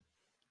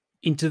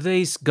In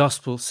today's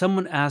gospel,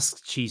 someone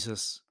asked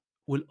Jesus,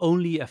 will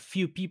only a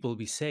few people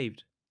be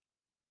saved?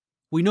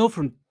 We know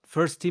from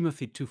 1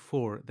 Timothy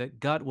 2:4 that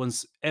God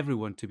wants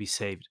everyone to be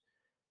saved.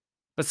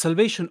 But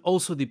salvation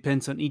also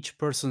depends on each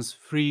person's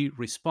free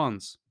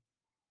response.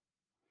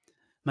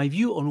 My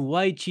view on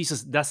why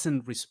Jesus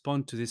doesn't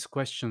respond to this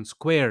question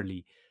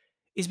squarely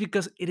is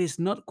because it is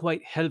not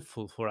quite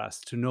helpful for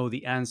us to know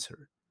the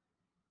answer.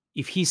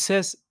 If he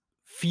says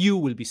few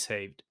will be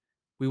saved,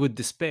 we would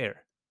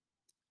despair.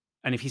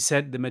 And if he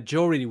said the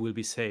majority will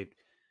be saved,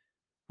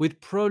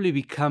 we'd probably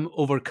become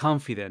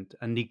overconfident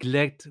and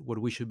neglect what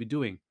we should be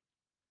doing.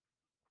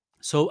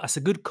 So, as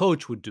a good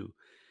coach would do,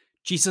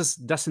 Jesus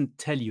doesn't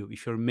tell you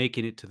if you're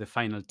making it to the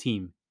final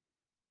team.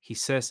 He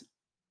says,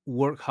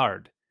 work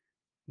hard,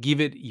 give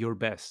it your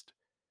best.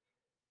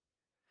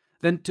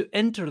 Then, to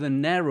enter the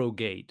narrow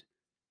gate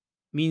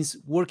means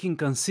working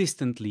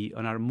consistently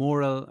on our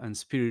moral and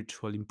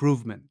spiritual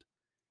improvement.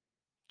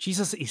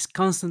 Jesus is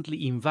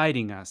constantly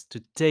inviting us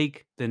to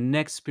take the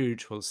next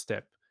spiritual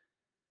step.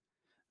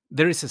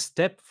 There is a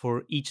step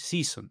for each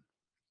season.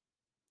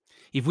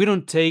 If we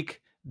don't take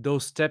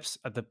those steps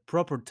at the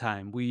proper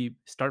time, we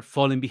start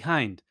falling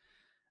behind,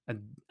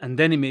 and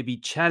then it may be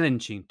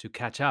challenging to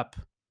catch up.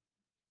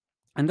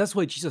 And that's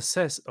why Jesus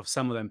says of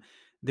some of them,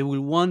 they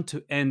will want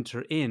to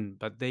enter in,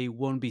 but they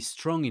won't be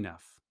strong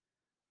enough.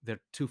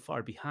 They're too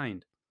far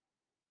behind.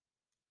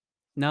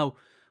 Now,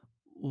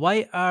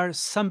 why are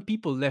some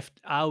people left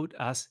out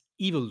as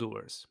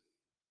evildoers?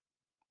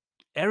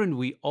 Aren't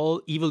we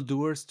all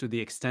evildoers to the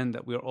extent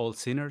that we're all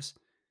sinners?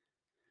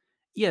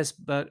 Yes,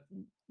 but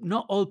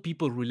not all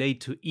people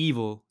relate to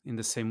evil in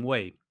the same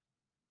way.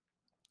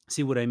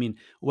 See what I mean?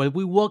 While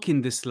we walk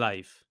in this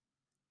life,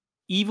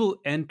 evil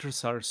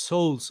enters our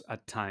souls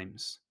at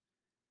times,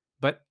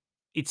 but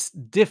it's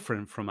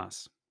different from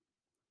us.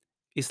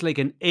 It's like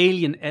an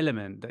alien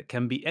element that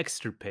can be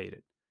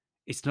extirpated.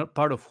 It's not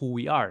part of who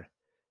we are.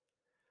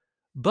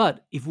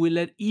 But if we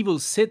let evil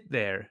sit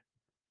there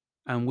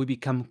and we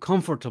become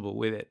comfortable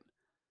with it,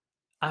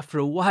 after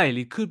a while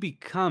it could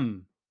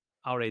become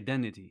our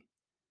identity.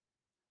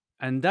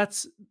 And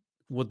that's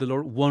what the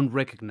Lord won't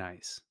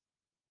recognize.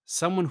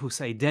 Someone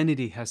whose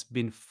identity has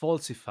been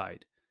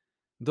falsified,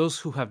 those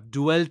who have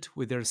dwelt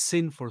with their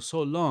sin for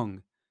so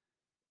long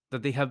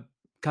that they have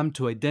come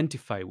to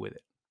identify with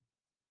it.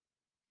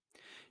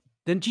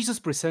 Then Jesus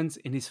presents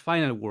in his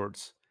final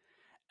words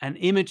an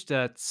image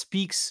that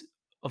speaks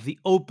of the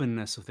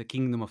openness of the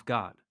kingdom of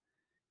God.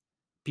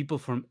 People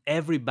from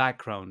every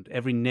background,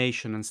 every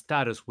nation and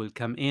status will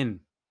come in.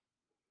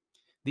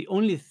 The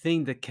only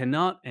thing that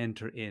cannot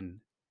enter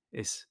in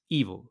is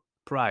evil,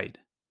 pride.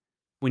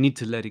 We need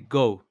to let it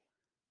go.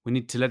 We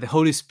need to let the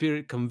Holy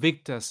Spirit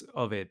convict us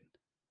of it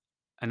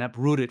and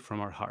uproot it from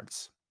our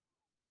hearts.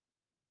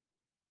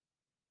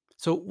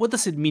 So, what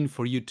does it mean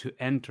for you to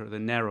enter the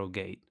narrow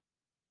gate?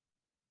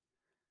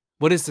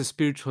 What is the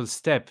spiritual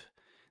step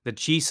that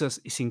Jesus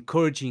is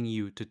encouraging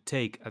you to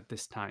take at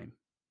this time?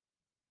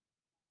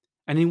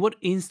 And in what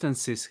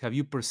instances have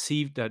you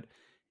perceived that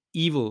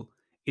evil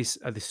is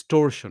a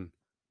distortion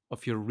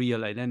of your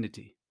real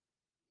identity?